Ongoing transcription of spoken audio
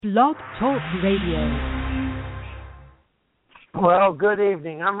Blog Talk Radio. Well, good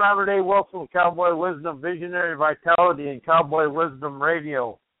evening. I'm Robert A. Wilson, Cowboy Wisdom, Visionary Vitality, and Cowboy Wisdom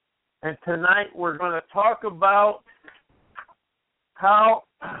Radio. And tonight we're going to talk about how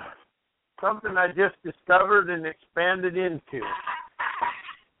something I just discovered and expanded into.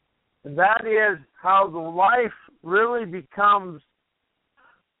 And that is how the life really becomes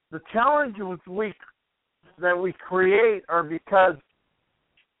the challenges that we create are because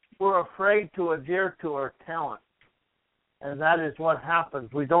we're afraid to adhere to our talent. And that is what happens.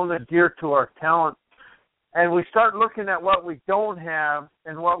 We don't adhere to our talent. And we start looking at what we don't have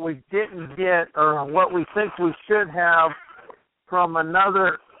and what we didn't get or what we think we should have from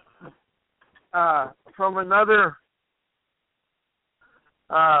another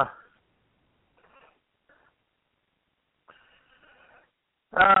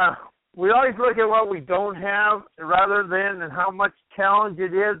we always look at what we don't have rather than and how much challenge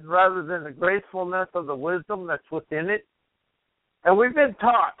it is rather than the gracefulness of the wisdom that's within it. And we've been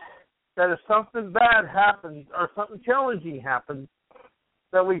taught that if something bad happens or something challenging happens,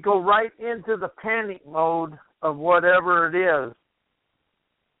 that we go right into the panic mode of whatever it is.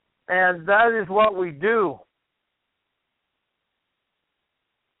 And that is what we do.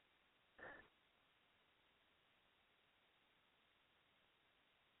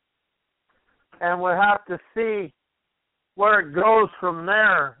 And we have to see where it goes from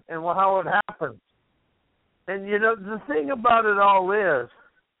there and how it happens. And, you know, the thing about it all is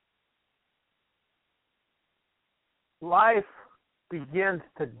life begins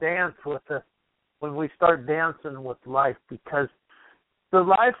to dance with us when we start dancing with life, because the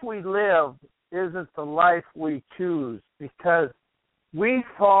life we live isn't the life we choose, because we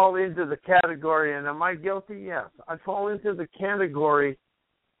fall into the category, and am I guilty? Yes. I fall into the category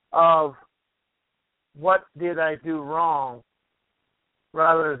of what did I do wrong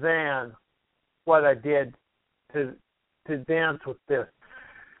rather than what I did to dance with this.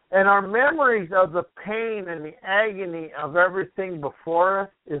 And our memories of the pain and the agony of everything before us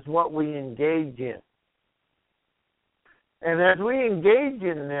is what we engage in. And as we engage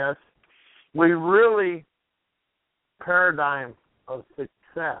in this, we really paradigm of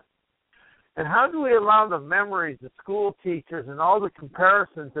success. And how do we allow the memories, the school teachers, and all the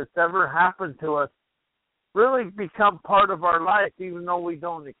comparisons that's ever happened to us really become part of our life? Even though we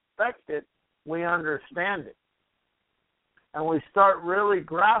don't expect it, we understand it. And we start really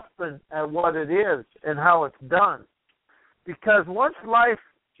grasping at what it is and how it's done. Because once life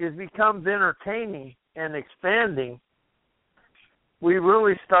becomes entertaining and expanding, we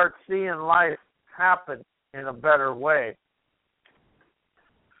really start seeing life happen in a better way.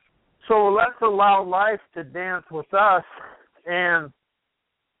 So let's allow life to dance with us and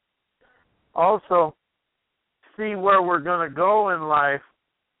also see where we're going to go in life.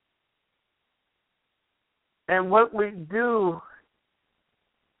 And what we do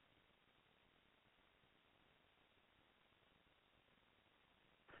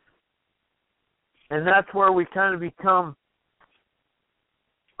and that's where we kind of become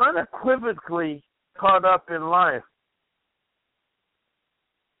unequivocally caught up in life.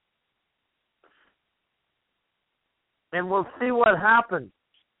 And we'll see what happens.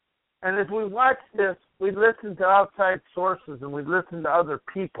 And as we watch this, we listen to outside sources and we listen to other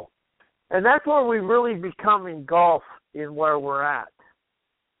people. And that's where we really become engulfed in where we're at.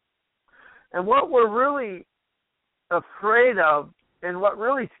 And what we're really afraid of and what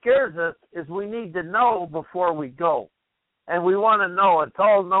really scares us is we need to know before we go. And we want to know. It's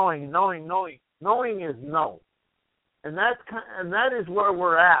all knowing. Knowing is know. And that is where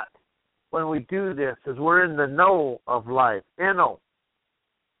we're at when we do this, is we're in the know of life. N-O.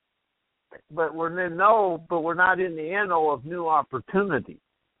 But we're in the know, but we're not in the N-O of new opportunities.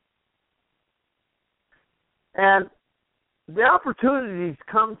 And the opportunities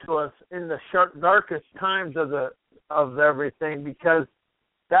come to us in the darkest times of everything, because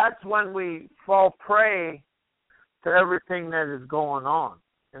that's when we fall prey to everything that is going on.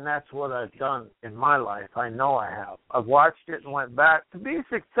 And that's what I've done in my life. I know I have. I've watched it and went back. To be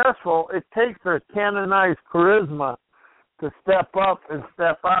successful, it takes a canonized charisma to step up and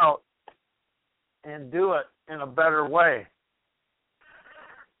step out and do it in a better way.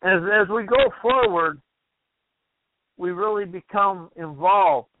 As we go forward, we really become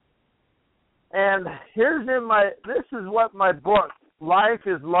involved. And this is what my book, Life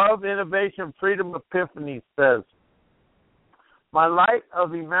is Love, Innovation, Freedom, Epiphany, says. My light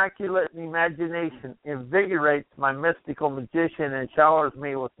of immaculate imagination invigorates my mystical magician and showers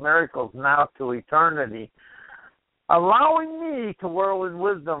me with miracles now to eternity, allowing me to whirl in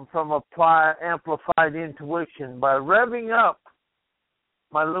wisdom from amplified intuition by revving up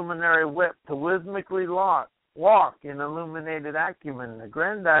my luminary whip to rhythmically walk in illuminated acumen.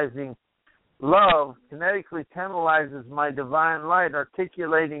 Aggrandizing love kinetically tantalizes my divine light.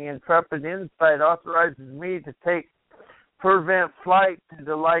 Articulating intrepid insight authorizes me to take fervent flight to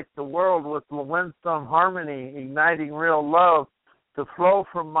delight the world with winsome harmony, igniting real love to flow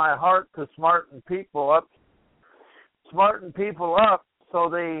from my heart to smarten people up so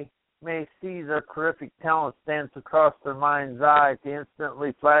they may see their terrific talents dance across their mind's eye to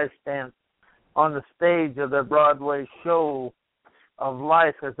instantly flash dance on the stage of their Broadway show of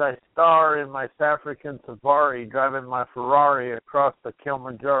life as I star in my African safari, driving my Ferrari across the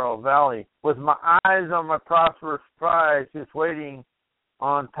Kilimanjaro Valley, with my eyes on my prosperous prize, just waiting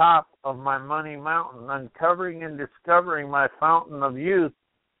on top of my money mountain, uncovering and discovering my fountain of youth,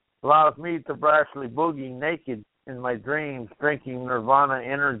 allows me to brashly boogie naked in my dreams, drinking nirvana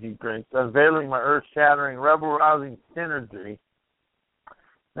energy drinks, unveiling my earth-shattering, rebel-rousing synergy,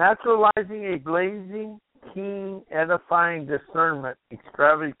 naturalizing a blazing, keen, edifying discernment,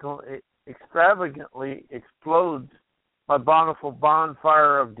 extravagantly explodes my bountiful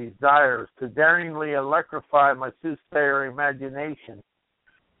bonfire of desires to daringly electrify my soothsayer imagination,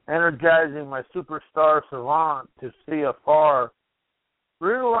 energizing my superstar savant to see afar,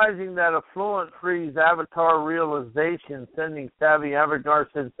 realizing that affluent frees avatar realization, sending savvy avatar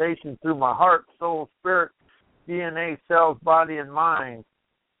sensation through my heart, soul, spirit, DNA, cells, body, and mind,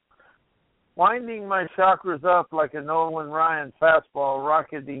 winding my chakras up like a Nolan Ryan fastball,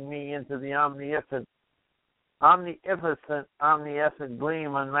 rocketing me into the omniscient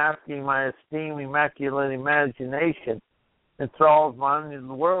gleam, unmasking my esteem, immaculate imagination, enthralls my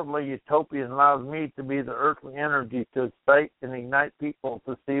worldly utopia and allows me to be the earthly energy to excite and ignite people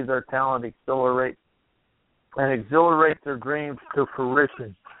to see their talent exhilarate their dreams to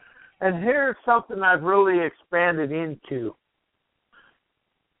fruition. And here's something I've really expanded into,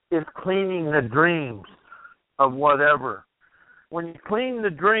 is cleaning the dreams of whatever. When you clean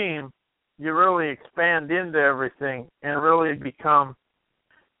the dream, you really expand into everything and really become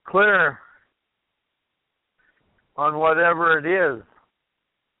clear on whatever it is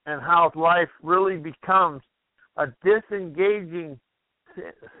and how life really becomes a disengaging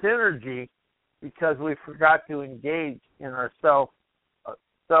synergy because we forgot to engage in our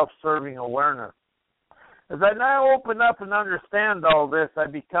self-serving awareness. As I now open up and understand all this, I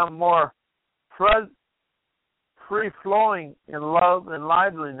become more free-flowing in love and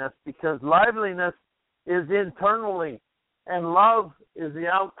liveliness, because liveliness is internally and love is the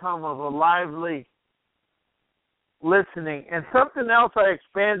outcome of a lively listening. And something else I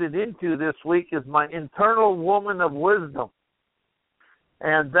expanded into this week is my internal woman of wisdom.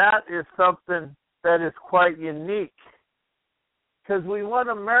 And that is something that is quite unique, because we want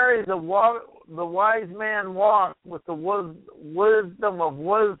to marry the wise man walk with the wisdom of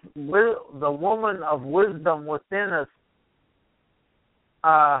the woman of wisdom within us,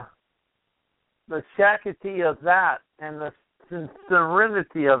 the Shakti of that and the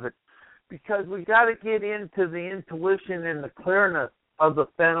serenity of it, because we got to get into the intuition and the clearness of the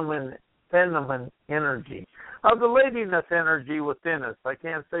feminine energy, of the ladiness energy within us. I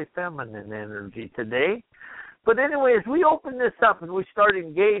can't say feminine energy today. But anyway, as we open this up and we start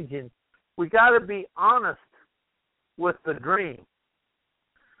engaging, we got to be honest with the dream.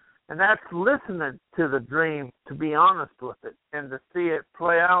 And that's listening to the dream, to be honest with it and to see it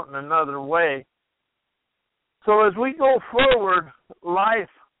play out in another way. So as we go forward, life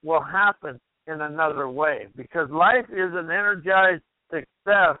will happen in another way, because life is an energized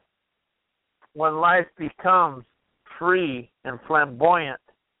success when life becomes free and flamboyant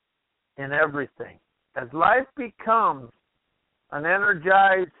in everything. As life becomes an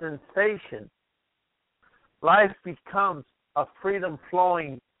energized sensation, life becomes a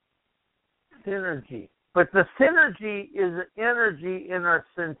freedom-flowing synergy. But the synergy is the energy in our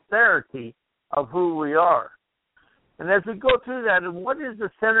sincerity of who we are. And as we go through that, and what is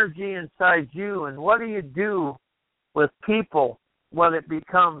the synergy inside you, and what do you do with people when it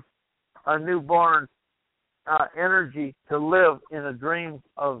becomes a newborn energy to live in a dream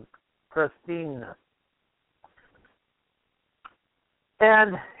of pristineness?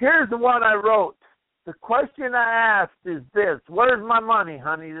 And here's the one I wrote. The question I asked is this: where's my money,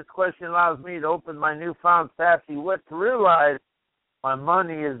 honey? This question allows me to open my newfound sassy wit to realize my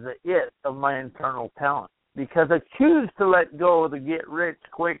money is the it of my internal talent. Because I choose to let go of the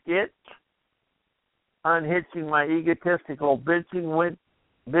get-rich-quick itch, unhitching my egotistical bitching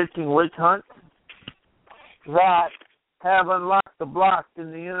witch hunts that have unlocked the blocks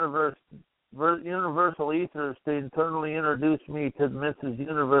in the universal ethers to internally introduce me to Mrs.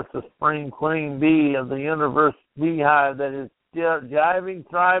 Universe, the spring queen bee of the universe beehive that is jiving,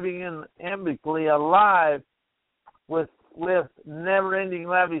 thriving, and ambically alive with never-ending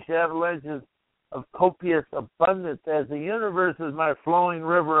lavish avalanches of copious abundance, as the universe is my flowing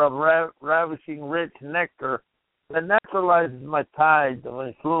river of ravishing rich nectar that naturalizes my tides of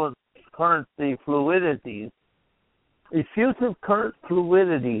influence, currency, fluidities. Effusive current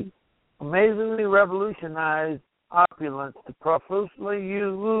fluidity amazingly revolutionized opulence to profusely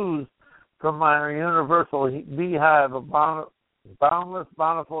use from my universal beehive of boundless,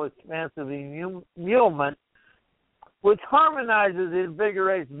 bountiful, expansive emolument, which harmonizes,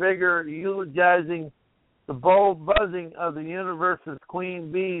 invigorates vigor, eulogizing the bold buzzing of the universe's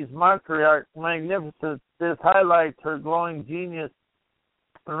queen bees, matriarch magnificence. This highlights her glowing genius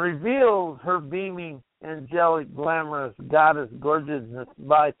and reveals her beaming, angelic, glamorous goddess gorgeousness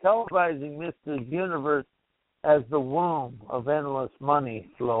by televising Mr. Universe as the womb of endless money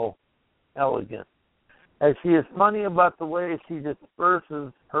flow, elegant. As she is funny about the way she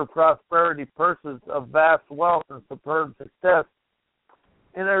disperses her prosperity purses of vast wealth and superb success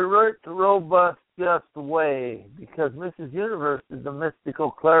in a rich, robust, just way, because Mrs. Universe is the mystical,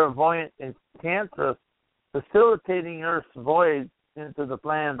 clairvoyant, enchantress facilitating Earth's voyage into the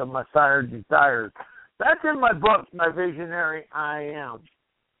land of my sire desires. That's in my book, My Visionary I Am.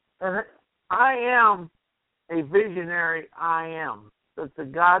 And I am a visionary I am. That's the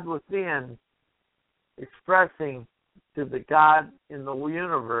God within expressing to the God in the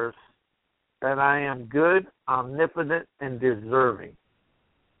universe that I am good, omnipotent, and deserving.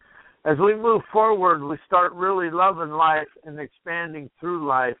 As we move forward, we start really loving life and expanding through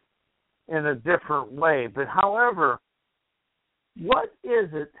life in a different way. But however, what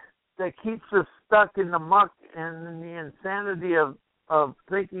is it that keeps us stuck in the muck and in the insanity of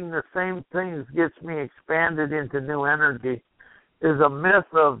thinking the same things gets me expanded into new energy is a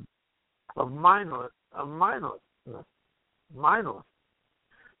myth of mindlessness.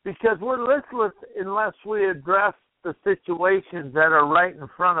 Because we're listless unless we address the situations that are right in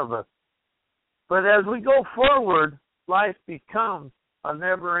front of us. But as we go forward, life becomes a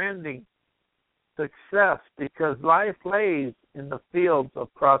never-ending success because life lays in the fields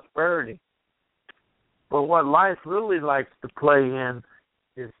of prosperity. But what life really likes to play in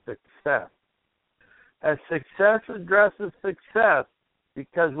is success. As success addresses success,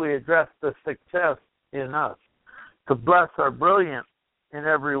 because we address the success in us, to bless our brilliance in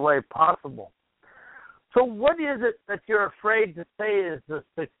every way possible. So what is it that you're afraid to say is the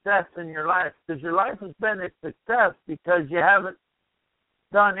success in your life? Because your life has been a success because you haven't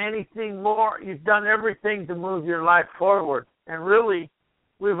done anything more. You've done everything to move your life forward. And really,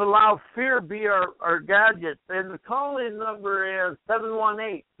 we've allowed fear be our gadget. And the call-in number is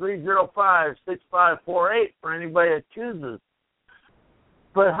 718-305-6548 for anybody that chooses.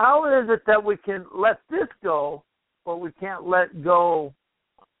 But how is it that we can let this go, but we can't let go?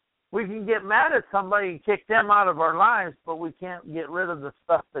 We can get mad at somebody and kick them out of our lives, but we can't get rid of the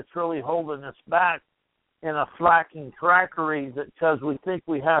stuff that's really holding us back in a flacking crackery because we think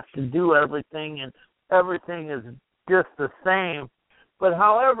we have to do everything and everything is just the same. But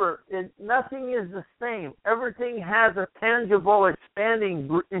however, nothing is the same. Everything has a tangible,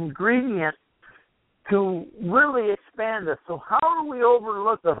 expanding ingredient to really expand us. So how do we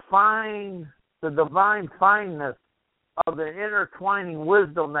overlook the divine fineness of the intertwining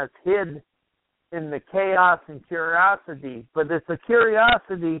wisdom that's hid in the chaos and curiosity? But it's a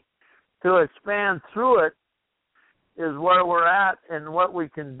curiosity to expand through it is where we're at and what we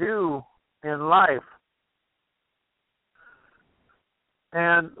can do in life.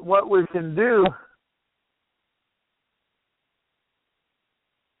 And what we can do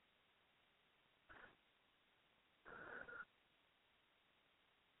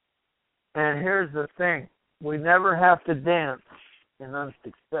and here's the thing. We never have to dance in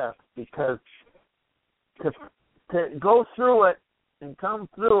unsuccess because to go through it and come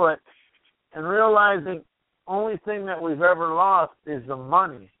through it and realizing only thing that we've ever lost is the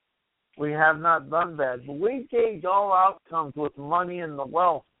money. We have not done that. But we gauge all outcomes with money and the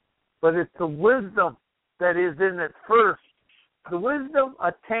wealth. But it's the wisdom that is in it first. The wisdom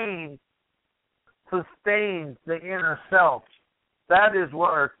attained sustains the inner self. That is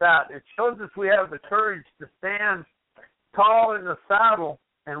where it's at. It shows us we have the courage to stand tall in the saddle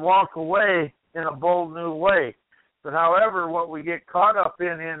and walk away in a bold new way. But however, what we get caught up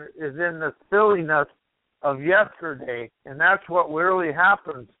in is in the silliness of yesterday, and that's what really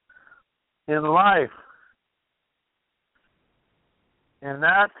happens in life. And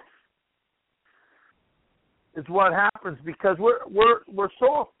that is what happens because we're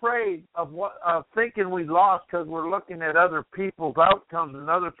so afraid of thinking we lost because we're looking at other people's outcomes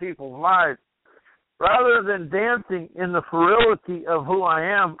and other people's lives. rather than dancing in the virility of who I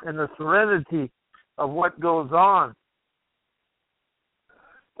am and the serenity of what goes on.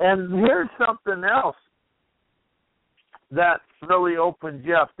 And here's something else that really opened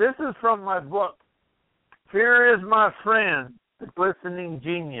you up. This is from my book, Fear is My Friend, The Glistening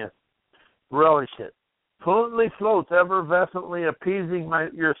Genius. Relish it. Fluently floats effervescently appeasing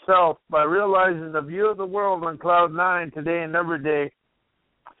yourself by realizing the view of the world on cloud nine today and every day.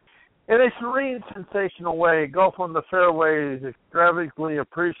 In a serene, sensational way, golf on the fairways, extravagantly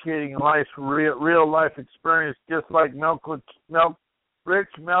appreciating life's real life experience, just like rich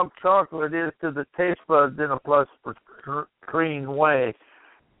milk chocolate is to the taste buds in a plus clean way.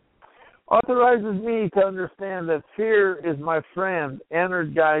 Authorizes me to understand that fear is my friend,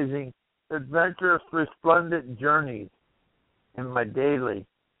 energizing adventurous, resplendent journeys in my daily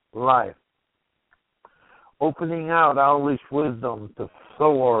life. Opening out owlish wisdom to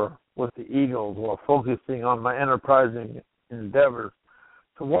soar with the eagles while focusing on my enterprising endeavors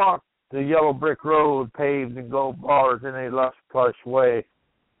to walk the yellow brick road paved in gold bars in a lush, plush way.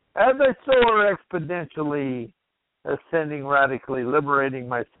 As I soar exponentially, ascending radically, liberating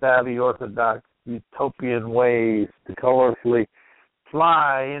my savvy, orthodox, utopian ways to colorfully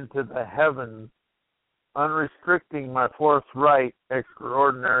fly into the heavens, unrestricting my forthright,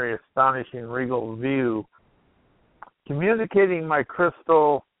 extraordinary, astonishing, regal view, communicating my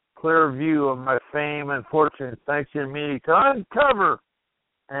crystal clear view of my fame and fortune, sanction me to uncover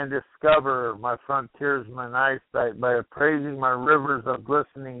and discover my frontiers, my eyesight, by appraising my rivers of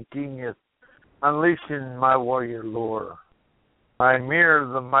glistening genius, unleashing my warrior lore. I mirror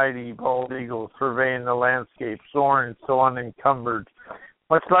the mighty bald eagle, surveying the landscape, soaring so unencumbered,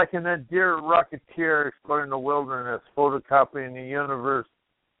 much like an endeared rocketeer exploring the wilderness, photocopying the universe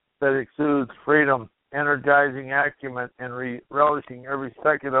that exudes freedom, energizing acumen, and relishing every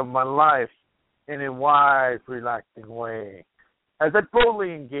second of my life in a wise, relaxing way. As I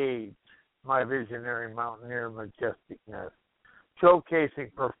boldly engage my visionary mountaineer majesticness,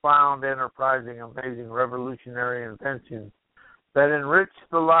 showcasing profound, enterprising, amazing, revolutionary inventions that enrich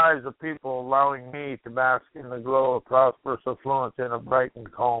the lives of people, allowing me to bask in the glow of prosperous affluence in a bright and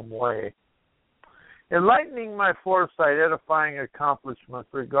calm way. Enlightening my foresight, edifying accomplishments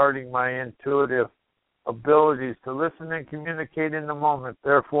regarding my intuitive abilities to listen and communicate in the moment.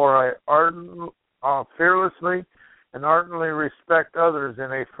 Therefore, I fearlessly and ardently respect others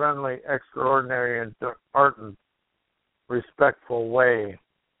in a friendly, extraordinary, and ardent, respectful way.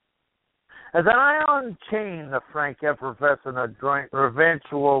 As I unchain the frank, effervescent, adroit,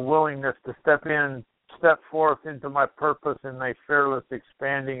 eventual willingness to step forth into my purpose in a fearless,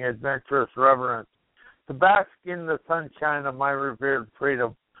 expanding, adventurous reverence, to bask in the sunshine of my revered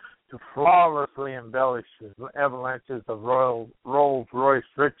freedom, to flawlessly embellish avalanches of Rolls-Royce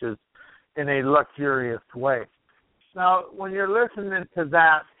riches in a luxurious way. Now, when you're listening to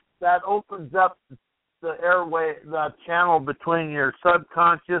that, that opens up the airway, the channel between your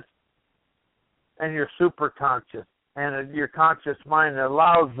subconscious and your superconscious and your conscious mind. It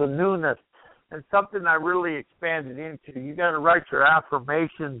allows the newness, and something I really expanded into. You got to write your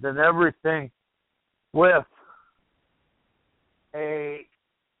affirmations and everything with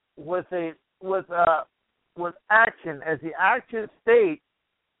action. As the action state,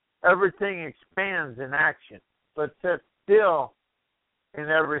 everything expands in action, but sits still in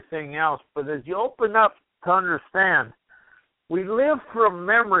everything else. But as you open up to understand, we live from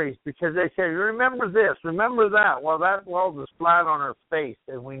memories, because they say, remember this, remember that. Well, that world is flat on our face,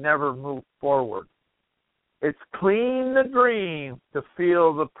 and we never move forward. It's clean the dream to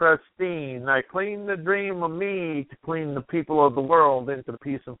feel the pristine. I clean the dream of me to clean the people of the world into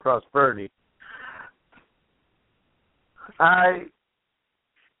peace and prosperity. I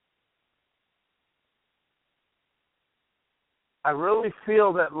really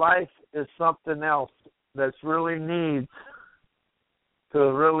feel that life is something else that really needs to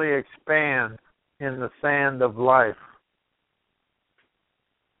really expand in the sand of life.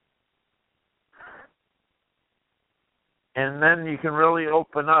 And then you can really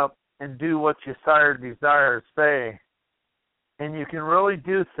open up and do what your sire desires say. And you can really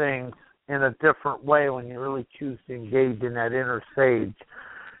do things in a different way when you really choose to engage in that inner sage.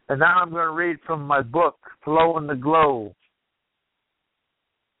 And now I'm going to read from my book, Flow in the Glow.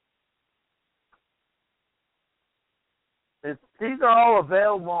 These are all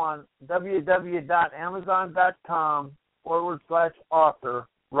available on www.amazon.com/author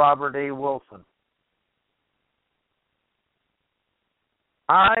Robert A. Wilson.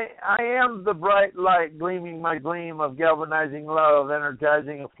 I am the bright light, gleaming my gleam of galvanizing love,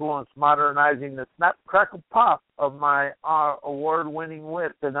 energizing influence, modernizing the snap, crackle, pop of my award-winning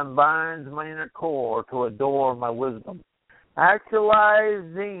wit that unbinds my inner core to adore my wisdom.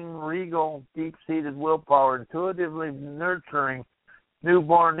 Actualizing regal, deep-seated willpower, intuitively nurturing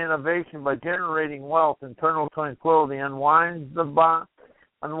newborn innovation by generating wealth, internal tranquility, unwinds the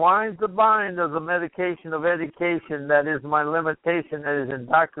bind of the medication of education that is my limitation, that is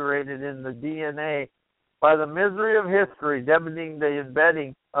indoctrinated in the DNA by the misery of history, debiting the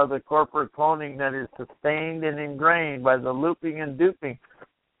embedding of the corporate cloning that is sustained and ingrained by the looping and duping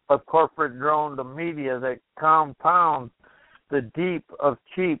of corporate droned media that compounds the deep of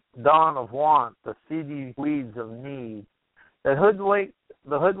cheap dawn of want, the seedy weeds of need. The hoodwink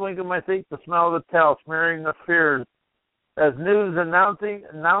of my think, the smell of the tell, smearing the fears, as news announcing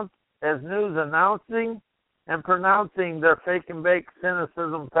and pronouncing their fake and baked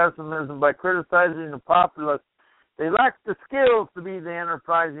cynicism, pessimism by criticizing the populace. They lack the skills to be the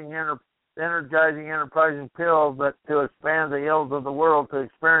energizing, enterprising pill, but to expand the ills of the world, to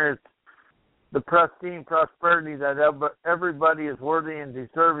experience the pristine prosperity that everybody is worthy and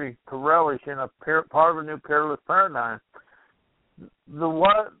deserving to relish in a part of a new peerless paradigm. The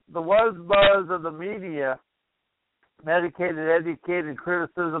buzz of the media, medicated, educated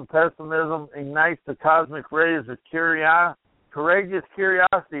criticism, pessimism, ignites the cosmic rays of courageous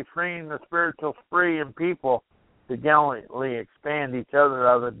curiosity, freeing the spiritual spree in people to gallantly expand each other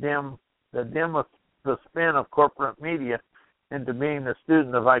out of the spin of corporate media into being the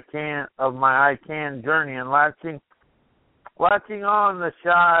student of my I can journey and latching on the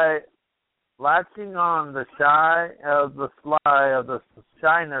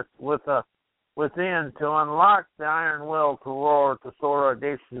shyness within to unlock the iron will to roar, to soar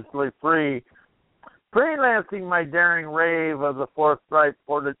audaciously free, freelancing my daring rave of the forthright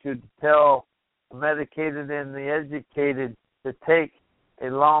fortitude to tell the medicated and the educated to take a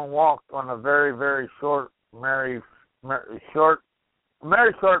long walk on a very, very short, merry short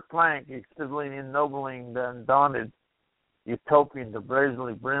plank, exceedingly ennobling the undaunted utopian to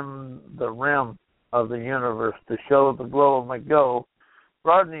brazily brim the rim of the universe to show the glow of my go,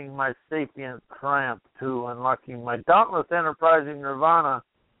 broadening my sapient triumph to unlocking my dauntless enterprising nirvana,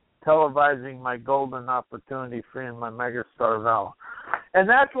 televising my golden opportunity, freeing my megastar valor. And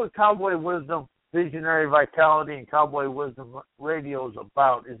that's what Cowboy Wisdom, Visionary Vitality, and Cowboy Wisdom Radio is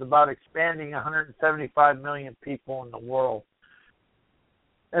about expanding 175 million people in the world.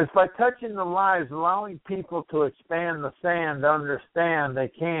 It's by touching the lives, allowing people to expand the sand, to understand they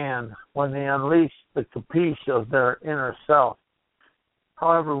can when they unleash the capiche of their inner self.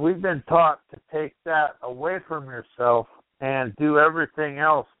 However, we've been taught to take that away from yourself and do everything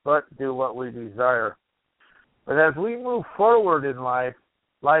else but do what we desire. But as we move forward in life,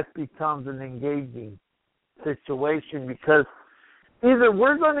 life becomes an engaging situation because either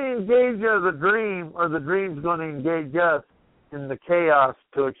we're going to engage the dream or the dream's going to engage us in the chaos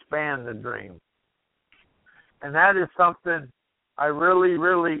to expand the dream. And that is something I really,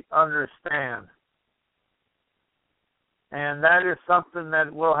 really understand. And that is something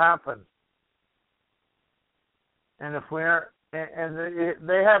that will happen. And if we are, and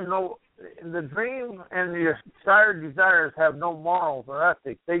they have no, the dream and your desires have no morals or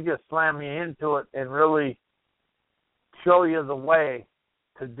ethics. They just slam you into it and really show you the way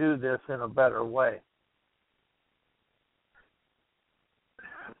to do this in a better way.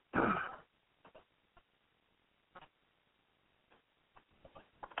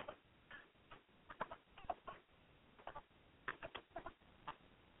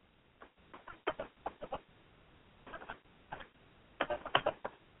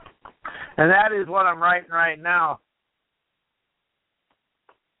 And that is what I'm writing right now.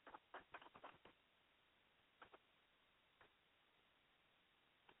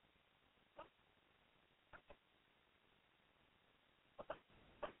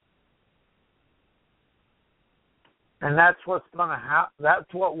 And that's what's going to happen.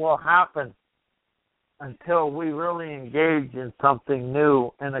 That's what will happen until we really engage in something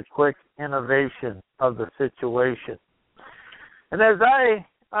new and a quick innovation of the situation. And as I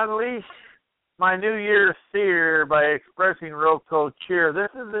unleash my New Year's seer by expressing Roko cheer,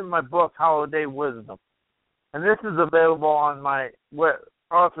 this is in my book, Holiday Wisdom. And this is available on my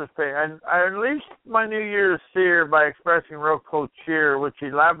author's page. And I unleashed my New Year's seer by expressing Roko cheer, which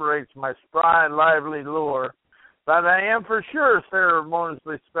elaborates my spry, lively lure, that I am for sure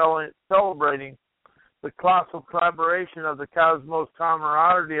ceremoniously celebrating the colossal collaboration of the cosmos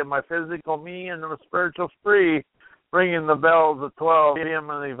camaraderie of my physical me and the spiritual spree, ringing the bells of 12,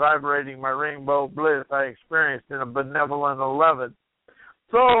 vehemently vibrating my rainbow bliss I experienced in a benevolent 11.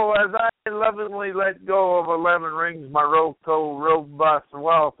 So as I lovingly let go of 11 rings, my robust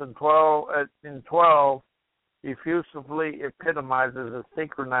wealth in 12 effusively epitomizes the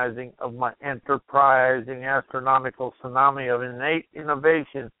synchronizing of my enterprising astronomical tsunami of innate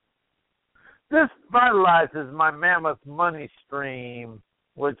innovation. This vitalizes my mammoth money stream,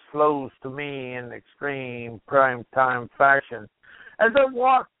 which flows to me in extreme prime time fashion. As I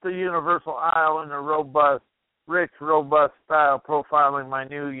walk the universal aisle in a robust style, profiling my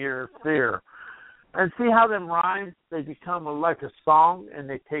New Year's fear. And see how them rhymes, they become like a song and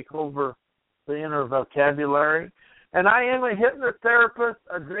they take over the inner vocabulary. And I am a hypnotherapist,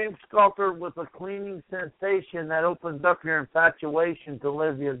 a dream sculptor with a cleaning sensation that opens up your infatuation to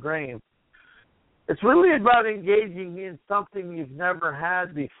live your dream. It's really about engaging in something you've never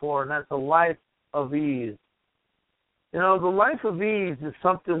had before, and that's a life of ease. You know, the life of ease is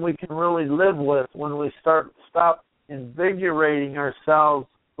something we can really live with when we stop invigorating ourselves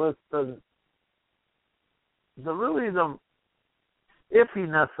with the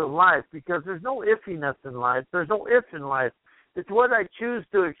iffiness of life, because there's no iffiness in life. There's no if in life. It's what I choose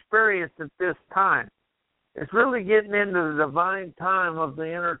to experience at this time. It's really getting into the divine time of the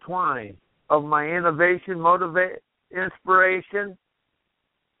intertwine of my innovation, inspiration,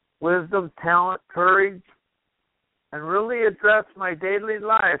 wisdom, talent, courage, and really address my daily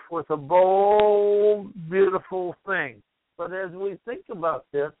life with a bold, beautiful thing. But as we think about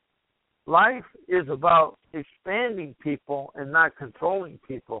this, life is about expanding people and not controlling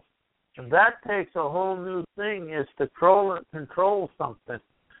people. And that takes a whole new thing, is to control something.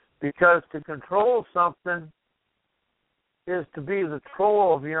 Because to control something is to be the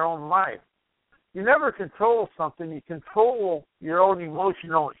control of your own life. You never control something. You control your own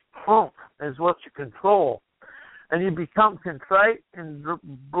emotional funk is what you control. And you become contrite and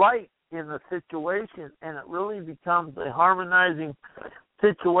blight in the situation, and it really becomes a harmonizing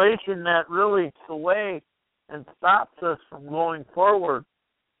situation that really is away and stops us from going forward.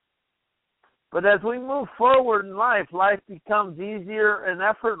 But as we move forward in life, life becomes easier and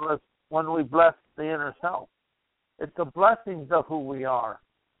effortless when we bless the inner self. It's the blessings of who we are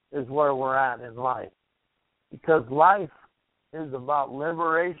is where we're at in life. Because life is about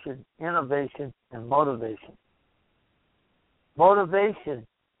liberation, innovation, and motivation. Motivation,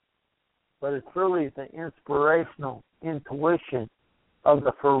 but it's really the inspirational intuition of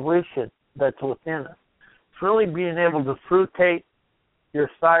the fruition that's within us. It's really being able to fruitate your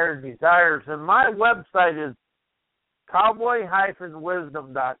sired desires. And my website is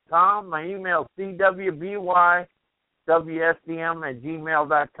cowboy-wisdom.com. My email is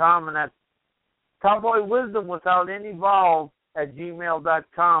cwbywsdm@gmail.com, and that's Cowboy Wisdom without any vowels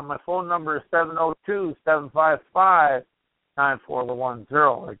 @gmail.com. My phone number is 702-755-9410.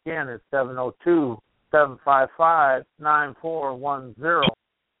 Again, it's 702-755-9410.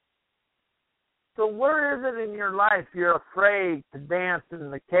 So where is it in your life you're afraid to dance in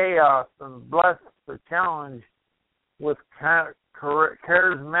the chaos and bless the challenge with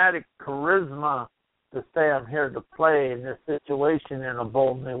charismatic charisma to say I'm here to play in this situation in a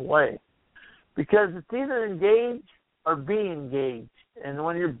bold new way? Because it's either engage or be engaged. And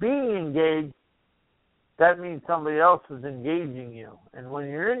when you're being engaged, that means somebody else is engaging you. And when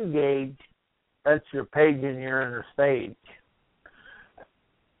you're engaged, that's your page in your inner stage.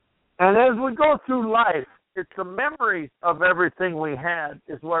 And as we go through life, it's the memories of everything we had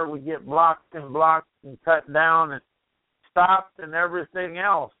is where we get blocked and cut down and stopped and everything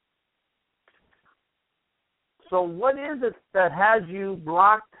else. So what is it that has you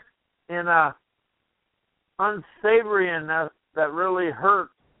blocked in a unsavoriness that really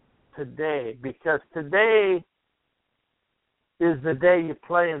hurts today? Because today is the day you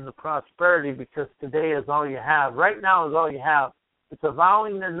play in the prosperity, because today is all you have. Right now is all you have. It's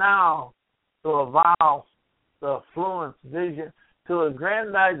avowing the now to avow the affluence vision, to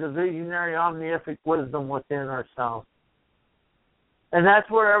aggrandize the visionary omnific wisdom within ourselves. And that's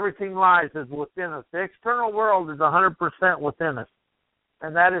where everything lies, is within us. The external world is 100% within us.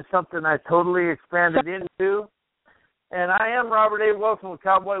 And that is something I totally expanded into. And I am Robert A. Wilson with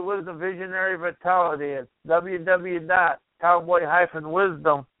Cowboy Wisdom Visionary Vitality. It's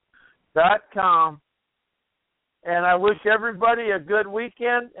www.cowboy-wisdom.com. And I wish everybody a good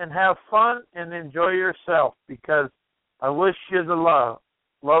weekend and have fun and enjoy yourself, because I wish you the love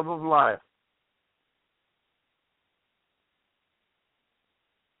of life.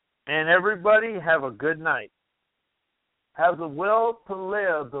 And everybody have a good night. Have the will to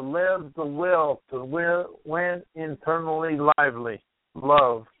live the will to win internally lively.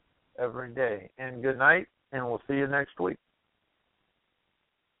 Love every day. And good night, and we'll see you next week.